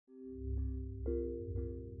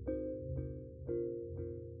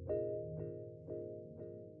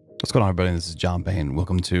What's going on, everybody? This is John Bain.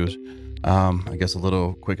 Welcome to, I guess, a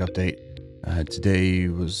little quick update. Today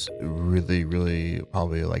was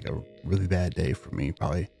probably like a really bad day for me.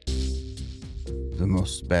 Probably the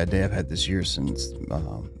most bad day I've had this year since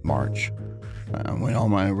March, when all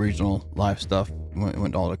my original life stuff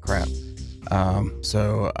went all to crap.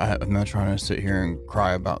 So I'm not trying to sit here and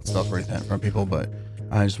cry about stuff or anything in front of people, but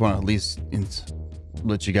I just want to at least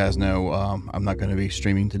let you guys know I'm not going to be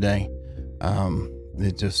streaming today.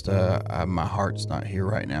 It just my heart's not here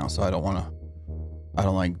right now, so I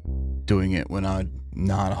don't like doing it when I'm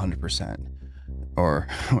not 100% or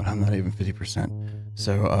when I'm not even 50%.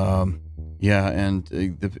 So yeah, and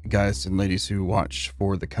the guys and ladies who watch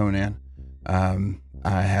for the Conan,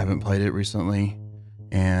 I haven't played it recently,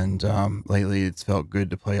 and lately it's felt good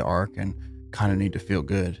to play Ark and kind of need to feel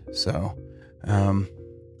good. So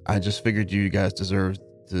I just figured you guys deserve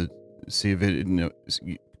to see a video,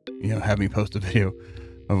 have me post a video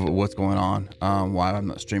of what's going on, why I'm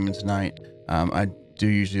not streaming tonight. I do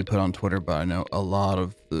usually put on Twitter, but I know a lot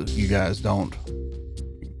of you guys don't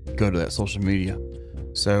go to that social media.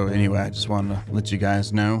 So anyway, I just wanted to let you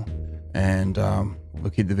guys know, and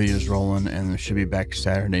we'll keep the videos rolling, and we should be back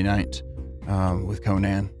Saturday night with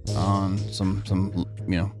Conan on some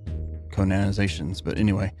Conanizations. But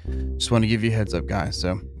anyway, just want to give you a heads up, guys.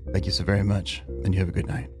 So thank you so very much, and you have a good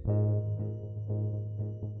night.